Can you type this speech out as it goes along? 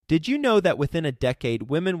Did you know that within a decade,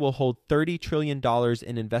 women will hold $30 trillion in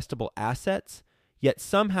investable assets? Yet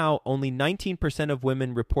somehow only 19% of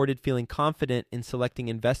women reported feeling confident in selecting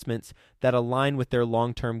investments that align with their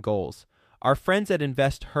long-term goals. Our friends at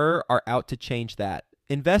InvestHer are out to change that.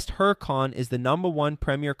 InvestHerCon is the #1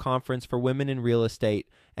 premier conference for women in real estate,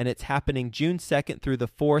 and it's happening June 2nd through the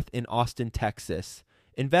 4th in Austin, Texas.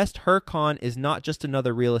 InvestHerCon is not just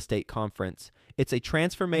another real estate conference. It's a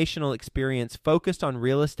transformational experience focused on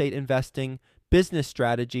real estate investing, business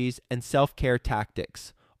strategies, and self-care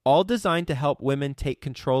tactics, all designed to help women take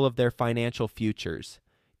control of their financial futures.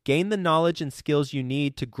 Gain the knowledge and skills you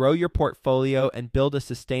need to grow your portfolio and build a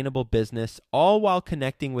sustainable business, all while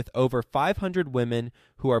connecting with over 500 women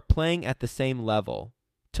who are playing at the same level.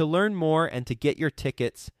 To learn more and to get your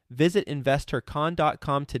tickets, visit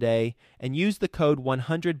InvestHerCon.com today and use the code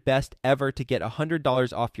 100BESTEVER to get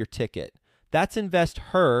 $100 off your ticket. That's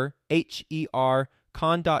InvestHer, H-E-R,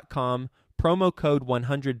 con.com, promo code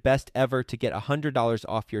 100BESTEVER to get $100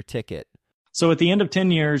 off your ticket. So at the end of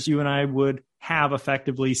 10 years, you and I would have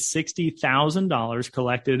effectively $60,000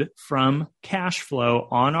 collected from cash flow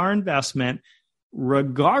on our investment,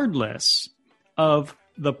 regardless of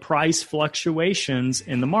the price fluctuations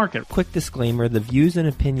in the market. Quick disclaimer, the views and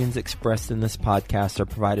opinions expressed in this podcast are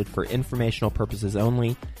provided for informational purposes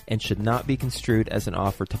only and should not be construed as an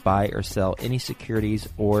offer to buy or sell any securities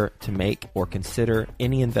or to make or consider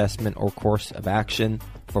any investment or course of action.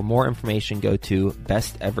 For more information, go to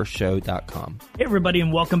bestevershow.com. Hey, everybody,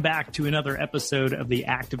 and welcome back to another episode of the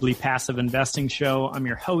Actively Passive Investing Show. I'm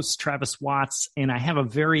your host, Travis Watts, and I have a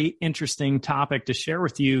very interesting topic to share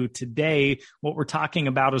with you today. What we're talking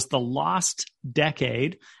about is the lost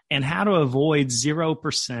decade and how to avoid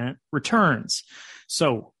 0% returns.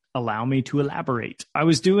 So allow me to elaborate. I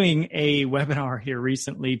was doing a webinar here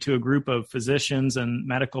recently to a group of physicians and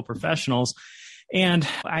medical professionals, and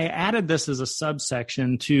I added this as a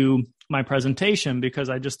subsection to my presentation because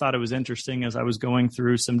I just thought it was interesting as I was going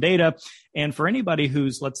through some data. And for anybody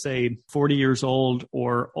who's, let's say, 40 years old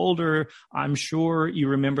or older, I'm sure you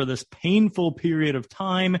remember this painful period of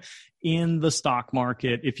time in the stock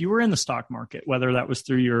market. If you were in the stock market, whether that was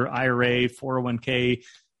through your IRA, 401k,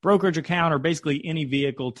 brokerage account, or basically any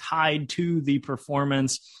vehicle tied to the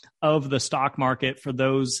performance of the stock market. For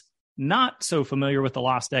those not so familiar with the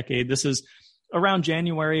lost decade, this is around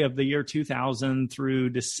January of the year 2000 through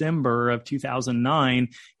December of 2009.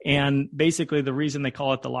 And basically the reason they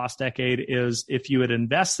call it the lost decade is if you had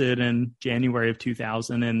invested in January of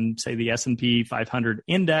 2000 in, say, the S&P 500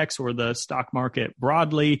 index or the stock market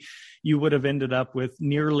broadly, you would have ended up with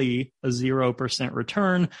nearly a 0%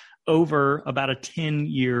 return over about a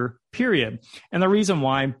 10-year period. And the reason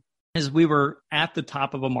why is we were at the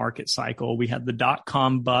top of a market cycle. We had the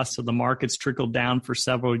dot-com bust, so the markets trickled down for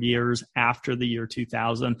several years after the year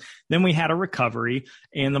 2000. Then we had a recovery,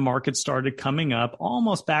 and the market started coming up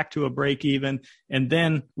almost back to a break even. And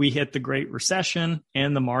then we hit the Great Recession,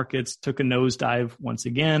 and the markets took a nosedive once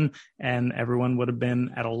again, and everyone would have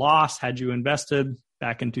been at a loss had you invested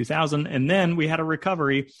back in 2000. And then we had a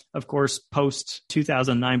recovery, of course, post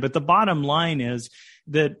 2009. But the bottom line is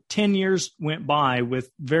that 10 years went by with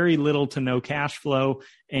very little to no cash flow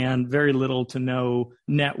and very little to no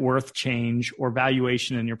net worth change or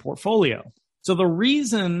valuation in your portfolio. So the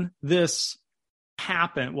reason this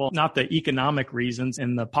happened, well, not the economic reasons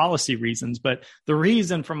and the policy reasons, but the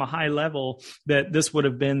reason from a high level that this would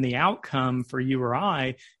have been the outcome for you or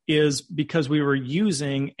I is because we were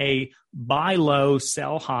using a buy low,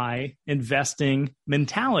 sell high investing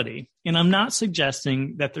mentality. And I'm not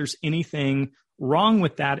suggesting that there's anything wrong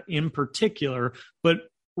with that in particular, but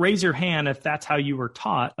raise your hand if that's how you were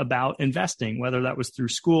taught about investing, whether that was through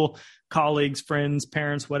school, colleagues, friends,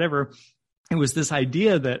 parents, whatever. It was this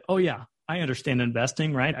idea that, oh yeah, I understand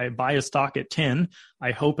investing, right? I buy a stock at 10.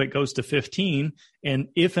 I hope it goes to 15. And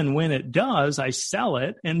if and when it does, I sell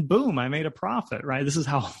it and boom, I made a profit, right? This is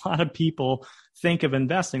how a lot of people think of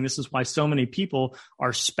investing. This is why so many people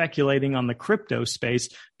are speculating on the crypto space,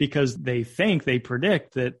 because they think, they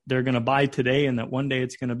predict that they're going to buy today and that one day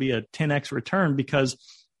it's going to be a 10x return, because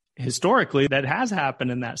historically that has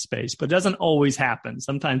happened in that space, but it doesn't always happen.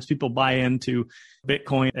 Sometimes people buy into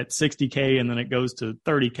Bitcoin at 60K and then it goes to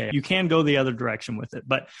 30K. You can go the other direction with it.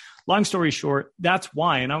 But long story short, that's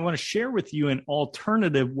why. And I want to share with you an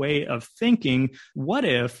alternative way of thinking. What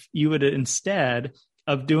if you would, instead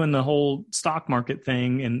of doing the whole stock market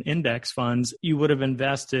thing and index funds, you would have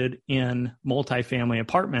invested in multifamily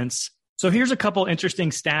apartments So here's a couple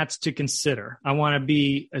interesting stats to consider. I want to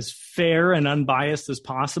be as fair and unbiased as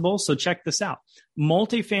possible. So check this out.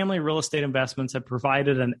 Multifamily real estate investments have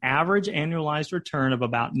provided an average annualized return of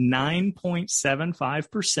about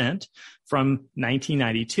 9.75% from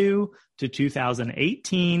 1992 to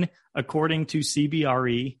 2018, according to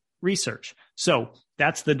CBRE research. So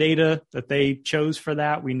that's the data that they chose for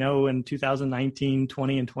that. We know in 2019,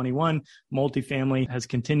 20, and 21, multifamily has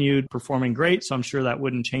continued performing great. So I'm sure that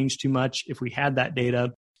wouldn't change too much if we had that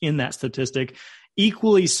data in that statistic.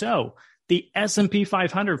 Equally so, the S&P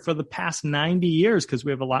 500 for the past 90 years, because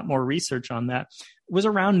we have a lot more research on that, was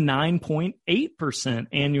around 9.8%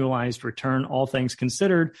 annualized return, all things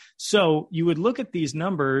considered. So you would look at these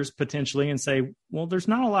numbers potentially and say, well, there's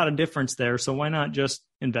not a lot of difference there. So why not just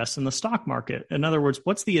invest in the stock market? In other words,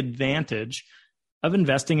 what's the advantage of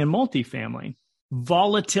investing in multifamily?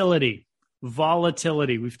 Volatility.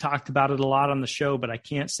 We've talked about it a lot on the show, but I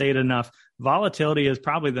can't say it enough. Volatility is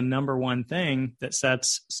probably the number one thing that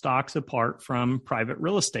sets stocks apart from private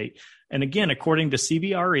real estate. And again, according to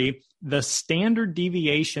CBRE, the standard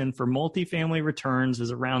deviation for multifamily returns is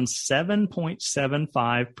around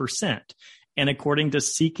 7.75%. And according to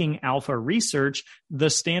Seeking Alpha Research, the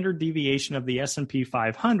standard deviation of the S&P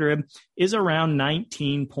 500 is around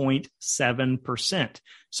 19.7%.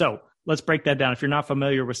 So let's break that down. If you're not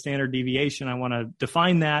familiar with standard deviation, I want to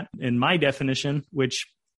define that in my definition, which,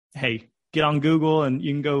 hey, get on Google and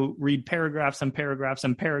you can go read paragraphs and paragraphs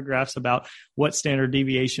and paragraphs about what standard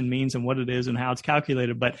deviation means and what it is and how it's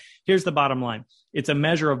calculated. But here's the bottom line. It's a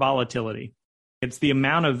measure of volatility. It's the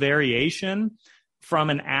amount of variation from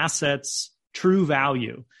an asset's true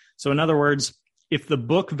value. So in other words, if the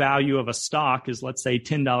book value of a stock is, let's say,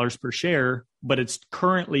 $10 per share, but it's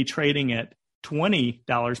currently trading at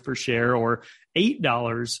 $20 per share or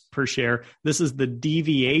 $8 per share, this is the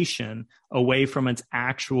deviation away from its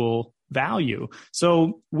actual value.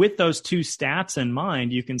 So with those two stats in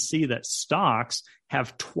mind, you can see that stocks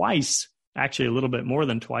have twice, actually a little bit more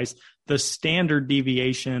than twice, the standard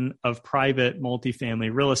deviation of private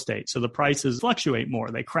multifamily real estate. So the prices fluctuate more.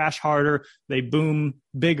 They crash harder. They boom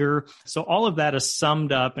bigger. So all of that is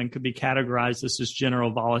summed up and could be categorized as just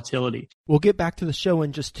general volatility. We'll get back to the show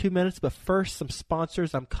in just 2 minutes, but first, some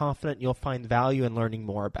sponsors I'm confident you'll find value in learning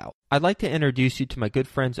more about. I'd like to introduce you to my good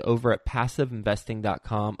friends over at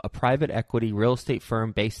PassiveInvesting.com, a private equity real estate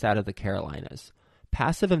firm based out of the Carolinas.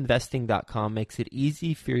 PassiveInvesting.com makes it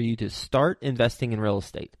easy for you to start investing in real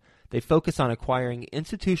estate. They focus on acquiring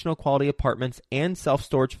institutional quality apartments and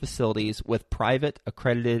self-storage facilities with private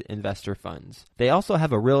accredited investor funds. They also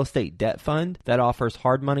have a real estate debt fund that offers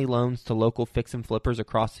hard money loans to local fix and flippers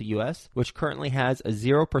across the U.S., which currently has a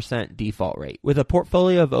 0% default rate. With a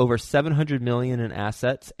portfolio of over $700 million in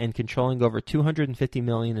assets and controlling over $250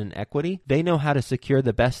 million in equity, they know how to secure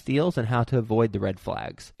the best deals and how to avoid the red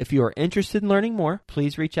flags. If you are interested in learning more,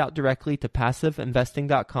 please reach out directly to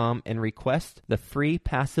PassiveInvesting.com and request the free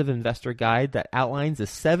Passive Investor Guide that outlines the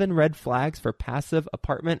 7 red flags for passive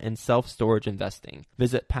apartment and self-storage investing.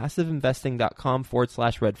 Visit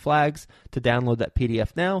PassiveInvesting.com/red flags to download that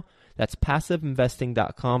PDF now. That's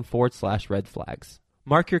PassiveInvesting.com/red flags.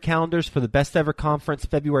 Mark your calendars for the Best Ever Conference,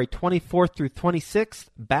 February 24th through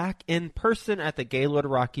 26th, back in person at the Gaylord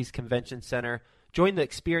Rockies Convention Center. Join the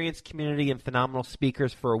experienced community and phenomenal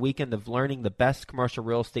speakers for a weekend of learning the best commercial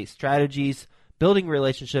real estate strategies, building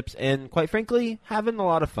relationships, and quite frankly, having a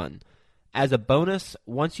lot of fun. As a bonus,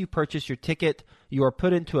 once you purchase your ticket, you are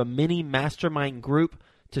put into a mini mastermind group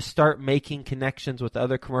to start making connections with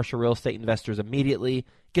other commercial real estate investors immediately.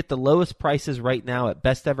 Get the lowest prices right now at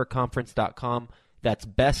besteverconference.com. That's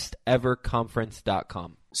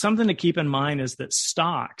besteverconference.com. Something to keep in mind is that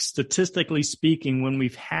stocks, statistically speaking, when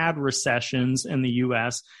we've had recessions in the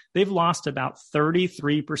U.S., they've lost about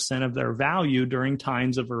 33% of their value during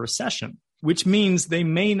times of a recession, which means they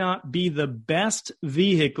may not be the best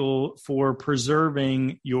vehicle for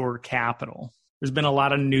preserving your capital. There's been a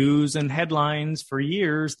lot of news and headlines for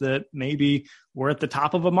years that maybe we're at the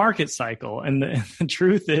top of a market cycle. And the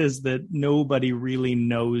truth is that nobody really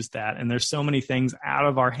knows that. And there's so many things out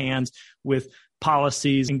of our hands with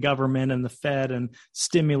policies and government and the Fed and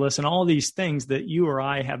stimulus and all these things that you or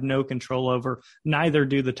I have no control over. Neither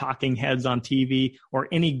do the talking heads on TV or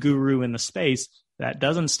any guru in the space. That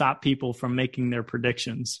doesn't stop people from making their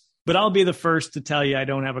predictions. But I'll be the first to tell you I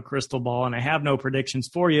don't have a crystal ball and I have no predictions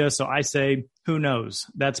for you. So I say, who knows?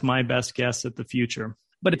 That's my best guess at the future.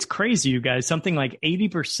 But it's crazy, you guys. Something like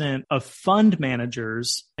 80% of fund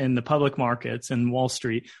managers in the public markets and Wall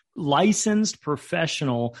Street, licensed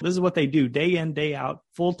professional, this is what they do day in, day out,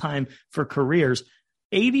 full time for careers.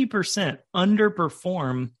 80%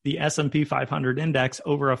 underperform the S&P 500 index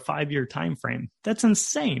over a 5-year time frame. That's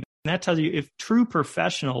insane. And that tells you if true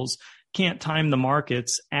professionals can't time the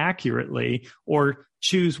markets accurately or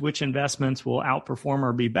choose which investments will outperform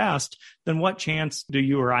or be best, then what chance do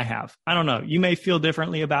you or I have? I don't know. You may feel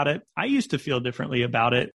differently about it. I used to feel differently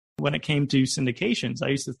about it when it came to syndications. I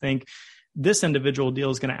used to think this individual deal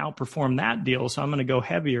is going to outperform that deal, so I'm going to go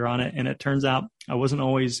heavier on it. And it turns out I wasn't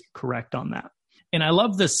always correct on that. And I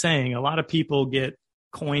love this saying. A lot of people get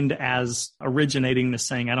coined as originating the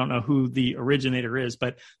saying. I don't know who the originator is,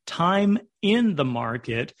 but time in the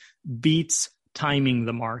market beats timing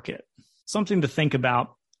the market. Something to think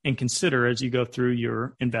about and consider as you go through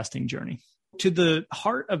your investing journey. To the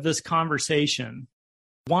heart of this conversation,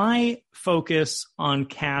 why focus on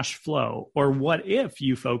cash flow? Or what if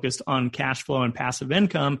you focused on cash flow and passive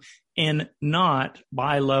income and not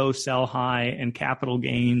buy low, sell high, and capital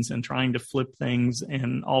gains and trying to flip things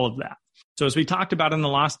and all of that? So as we talked about in the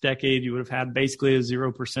last decade, you would have had basically a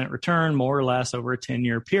 0% return, more or less, over a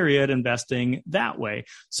 10-year period investing that way.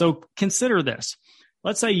 So consider this.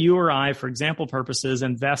 Let's say you or I, for example purposes,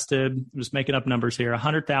 invested, I'm just making up numbers here,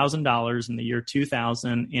 $100,000 in the year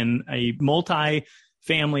 2000 in a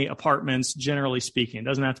multi-family apartments, generally speaking. It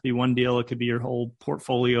doesn't have to be one deal. It could be your whole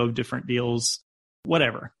portfolio of different deals,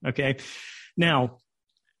 whatever. Okay. Now,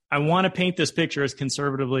 I want to paint this picture as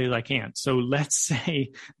conservatively as I can. So let's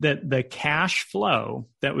say that the cash flow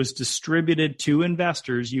that was distributed to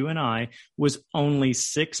investors, you and I, was only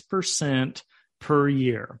 6% per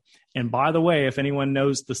year. And by the way, if anyone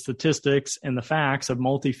knows the statistics and the facts of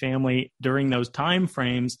multifamily during those time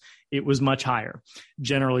frames, it was much higher,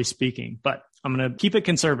 generally speaking. But I'm going to keep it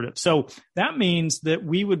conservative. So that means that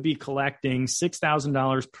we would be collecting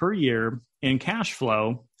 $6,000 per year in cash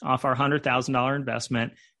flow off our $100,000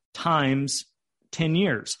 investment times 10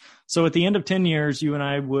 years. So at the end of 10 years, you and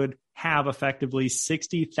I would have effectively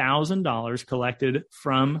 $60,000 collected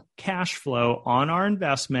from cash flow on our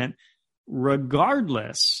investment,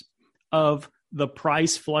 regardless of the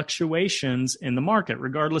price fluctuations in the market,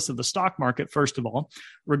 regardless of the stock market, first of all,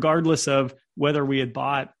 regardless of whether we had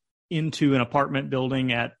bought into an apartment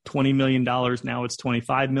building at $20 million, now it's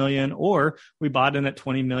 $25 million, or we bought in at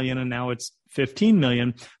 $20 million and now it's $15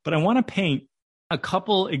 million. But I want to paint a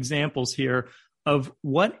couple examples here of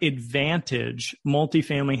what advantage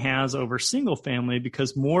multifamily has over single family,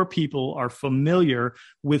 because more people are familiar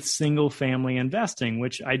with single family investing,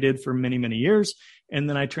 which I did for many, many years. And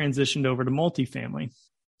then I transitioned over to multifamily.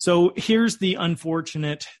 So here's the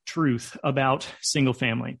unfortunate truth about single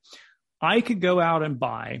family. I could go out and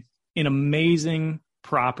buy an amazing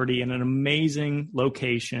property in an amazing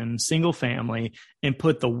location, single family, and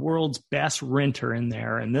put the world's best renter in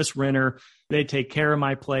there. And this renter, they take care of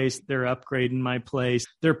my place. They're upgrading my place.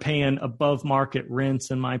 They're paying above market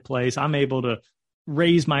rents in my place. I'm able to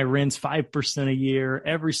raise my rents 5% a year,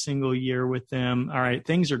 every single year with them. All right,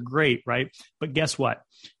 things are great, right? But guess what?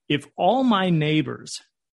 If all my neighbors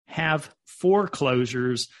have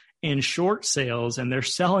foreclosures and short sales and they're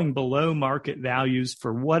selling below market values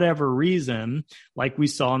for whatever reason, like we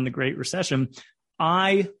saw in the Great Recession,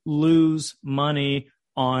 I lose money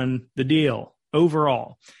on the deal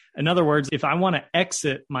overall. In other words, if I want to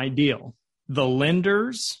exit my deal, the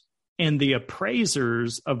lenders and the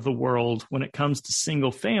appraisers of the world when it comes to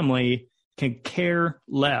single family can care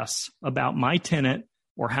less about my tenant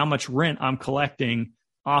or how much rent I'm collecting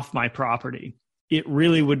off my property. It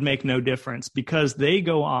really would make no difference because they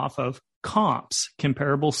go off of comps,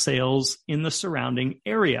 comparable sales in the surrounding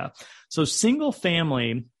area. So single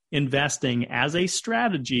family investing as a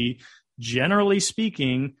strategy, generally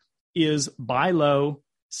speaking, is buy low,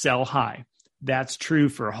 sell high. That's true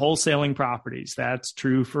for wholesaling properties. That's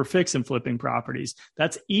true for fix and flipping properties.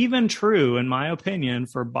 That's even true, in my opinion,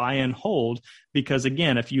 for buy and hold, because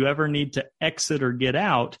again, if you ever need to exit or get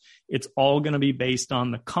out, it's all going to be based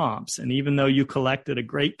on the comps. And even though you collected a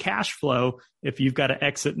great cash flow, if you've got to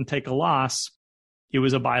exit and take a loss, it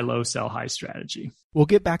was a buy low, sell high strategy. We'll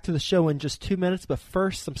get back to the show in just 2 minutes, but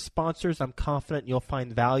first, some sponsors I'm confident you'll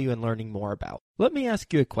find value in learning more about. Let me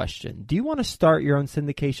ask you a question. Do you want to start your own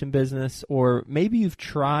syndication business, or maybe you've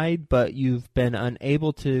tried, but you've been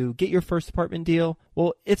unable to get your first apartment deal?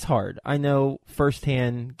 Well, it's hard. I know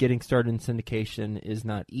firsthand getting started in syndication is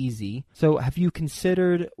not easy. So have you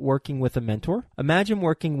considered working with a mentor? Imagine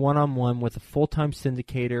working one-on-one with a full-time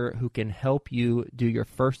syndicator who can help you do your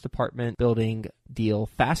first apartment building deal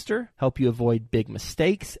faster, help you avoid big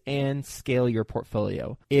mistakes, and scale your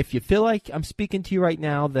portfolio. If you feel like I'm speaking to you right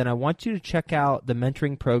now, then I want you to check out out the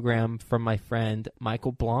mentoring program from my friend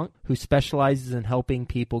Michael Blanc, who specializes in helping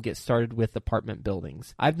people get started with apartment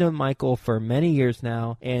buildings. I've known Michael for many years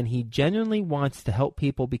now, and he genuinely wants to help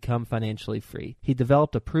people become financially free. He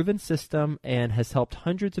developed a proven system and has helped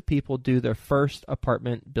hundreds of people do their first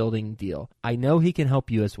apartment building deal. I know he can help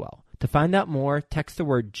you as well. To find out more, text the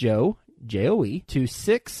word Joe, J-O-E, to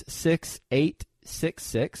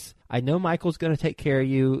 66866. I know Michael's going to take care of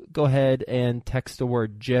you. Go ahead and text the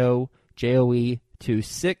word Joe, J-O-E, to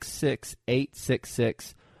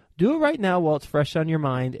 66866. Do it right now while it's fresh on your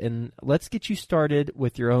mind, and let's get you started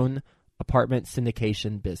with your own apartment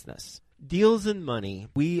syndication business. Deals and money.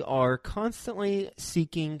 We are constantly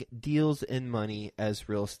seeking deals and money as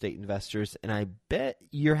real estate investors, and I bet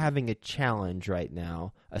you're having a challenge right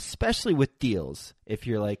now, especially with deals, if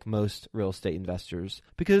you're like most real estate investors,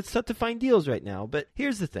 because it's tough to find deals right now. But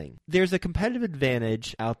here's the thing. There's a competitive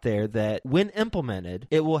advantage out there that when implemented,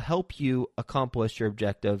 it will help you accomplish your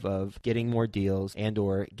objective of getting more deals and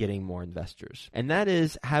or getting more investors. And that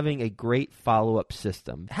is having a great follow-up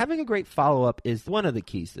system. Having a great follow-up is one of the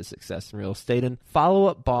keys to success in real estate, and Follow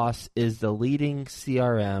Up Boss is the leading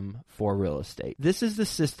CRM for real estate. This is the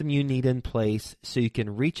system you need in place so you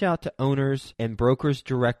can reach out to owners and brokers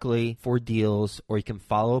directly for deals, or you can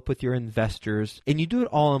follow up with your investors, and you do it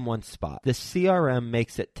all in one spot. The CRM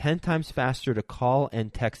makes it 10 times faster to call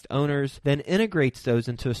and text owners, then integrates those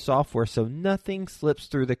into a software so nothing slips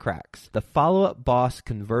through the cracks. The Follow Up Boss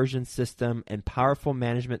conversion system and powerful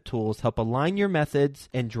management tools help align your methods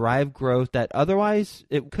and drive growth that otherwise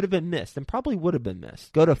it could have been missed and probably would have been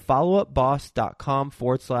missed. Go to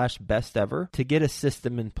followupboss.com/best ever to get a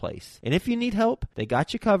system in place. And if you need help, they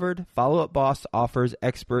got you covered. Follow Up Boss offers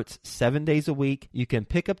experts 7 days a week. You can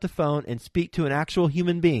pick up the phone and speak to an actual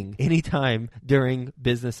human being anytime during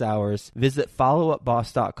business hours. Visit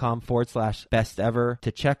followupboss.com/best ever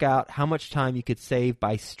to check out how much time you could save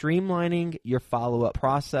by streamlining your follow-up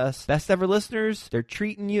process. Best Ever listeners, they're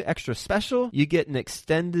treating you extra special. You get an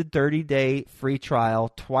extended 30-day free trial,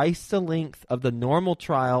 twice the length of the normal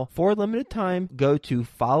trial for a limited time. Go to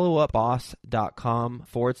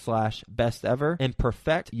followupboss.com/best ever and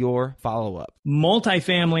perfect your follow-up.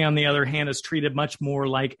 Multifamily, on the other hand, is treated much more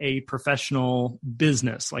like a professional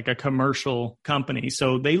business, like a commercial company.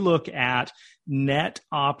 So they look at net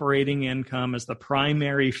operating income as the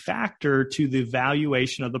primary factor to the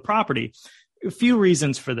valuation of the property. A few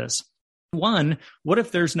reasons for this. One, what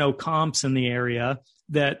if there's no comps in the area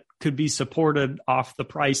that could be supported off the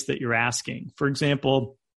price that you're asking? For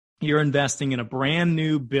example, you're investing in a brand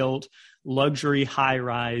new built luxury high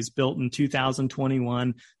rise built in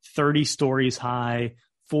 2021, 30 stories high,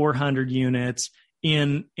 400 units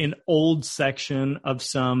in an old section of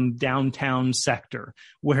some downtown sector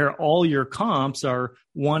where all your comps are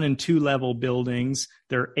 1 and 2 level buildings.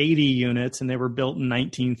 They're 80 units and they were built in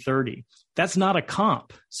 1930. That's not a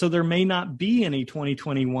comp. So there may not be any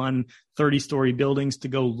 2021 30-story buildings to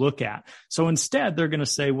go look at. So instead, they're going to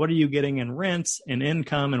say, what are you getting in rents and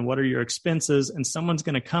income and what are your expenses? And someone's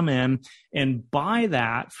going to come in and buy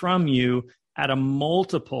that from you at a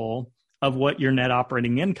multiple of what your net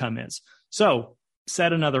operating income is. So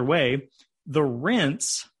said another way, the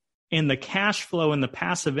rents and the cash flow and the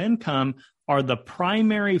passive income are the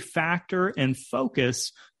primary factor and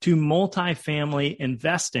focus to multifamily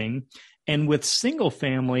investing. And with single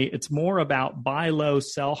family, it's more about buy low,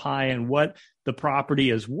 sell high, and what the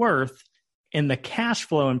property is worth. And the cash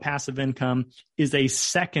flow and passive income is a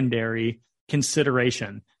secondary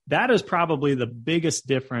consideration. That is probably the biggest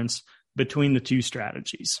difference between the two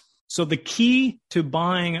strategies. So the key to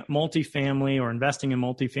buying multifamily or investing in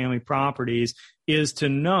multifamily properties is to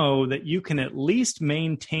know that you can at least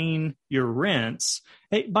maintain your rents.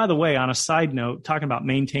 Hey, by the way, on a side note, talking about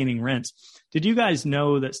maintaining rents, did you guys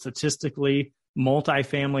know that statistically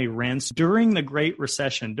multifamily rents during the Great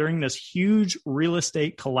Recession, during this huge real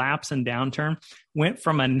estate collapse and downturn, went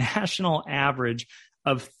from a national average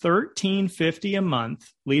of $1,350 a month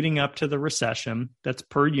leading up to the recession, that's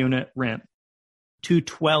per unit rent, to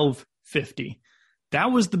 $1,250.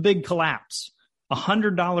 That was the big collapse.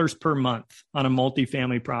 $100 per month on a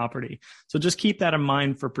multifamily property. So just keep that in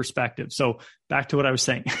mind for perspective. So back to what I was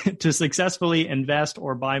saying, to successfully invest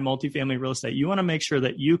or buy multifamily real estate, you want to make sure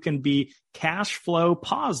that you can be cash flow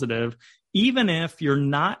positive, even if you're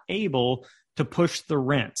not able to push the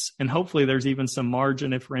rents. And hopefully there's even some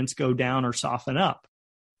margin if rents go down or soften up.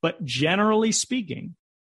 But generally speaking,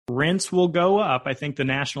 rents will go up. I think the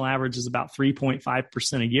national average is about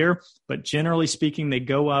 3.5% a year, but generally speaking, they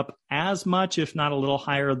go up as much, if not a little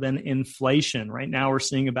higher than inflation. Right now, we're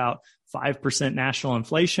seeing about 5% national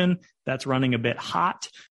inflation. That's running a bit hot.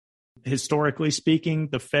 Historically speaking,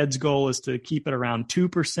 the Fed's goal is to keep it around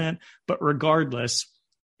 2%. But regardless,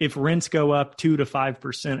 if rents go up 2 to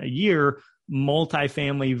 5% a year,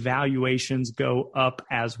 multifamily valuations go up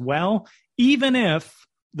as well, even if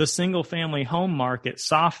the single family home market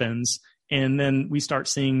softens and then we start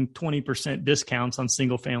seeing 20% discounts on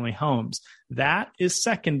single family homes. That is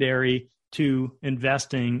secondary to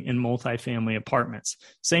investing in multifamily apartments.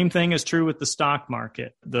 Same thing is true with the stock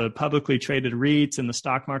market. The publicly traded REITs and the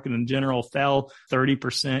stock market in general fell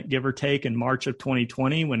 30%, give or take, in March of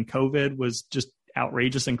 2020 when COVID was just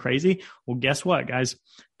outrageous and crazy. Well, guess what, guys?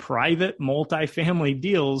 Private multifamily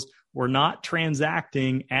deals were not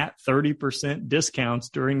transacting at 30% discounts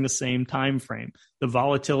during the same time frame. The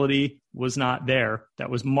volatility was not there. That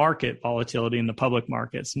was market volatility in the public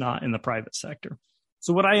markets, not in the private sector.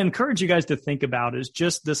 So what I encourage you guys to think about is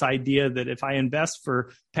just this idea that if I invest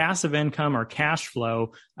for passive income or cash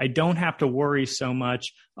flow, I don't have to worry so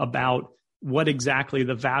much about what exactly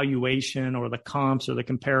the valuation or the comps or the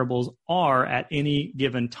comparables are at any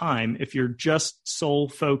given time if you're just sole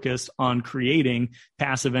focused on creating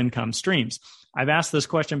passive income streams. I've asked this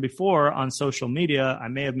question before on social media. I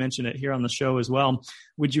may have mentioned it here on the show as well.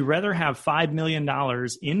 Would you rather have $5 million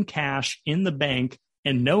in cash in the bank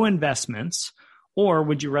and no investments, or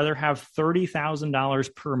would you rather have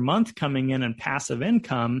 $30,000 per month coming in passive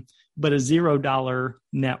income, but a $0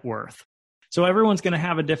 net worth? So everyone's going to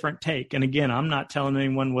have a different take. And again, I'm not telling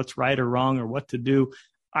anyone what's right or wrong or what to do.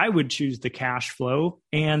 I would choose the cash flow.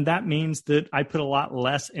 And that means that I put a lot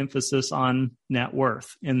less emphasis on net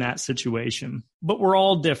worth in that situation. But we're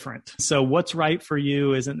all different. So what's right for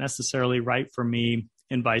you isn't necessarily right for me,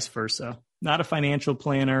 and vice versa. Not a financial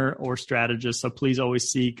planner or strategist, so please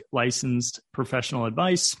always seek licensed professional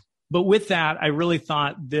advice. But with that, I really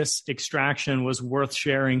thought this extraction was worth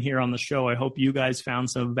sharing here on the show. I hope you guys found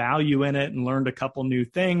some value in it and learned a couple new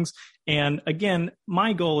things. And again,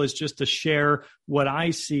 my goal is just to share what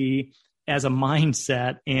I see as a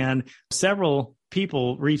mindset, and several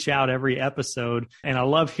people reach out every episode, and I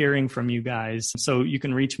love hearing from you guys. So you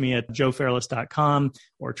can reach me at joefairless.com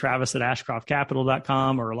or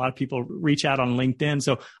travis@ashcroftcapital.com, or a lot of people reach out on LinkedIn.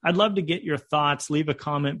 So I'd love to get your thoughts. Leave a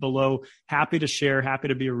comment below. Happy to share, happy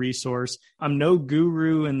to be a resource. I'm no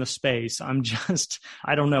guru in the space. I'm just,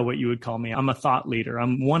 I don't know what you would call me. I'm a thought leader.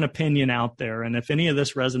 I'm one opinion out there. And if any of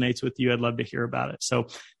this resonates with you, I'd love to hear about it. So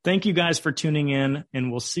thank you guys for tuning in,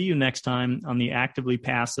 and we'll see you next time on the Actively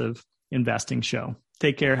Passive Investing Show.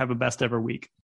 Take care. Have a best ever week.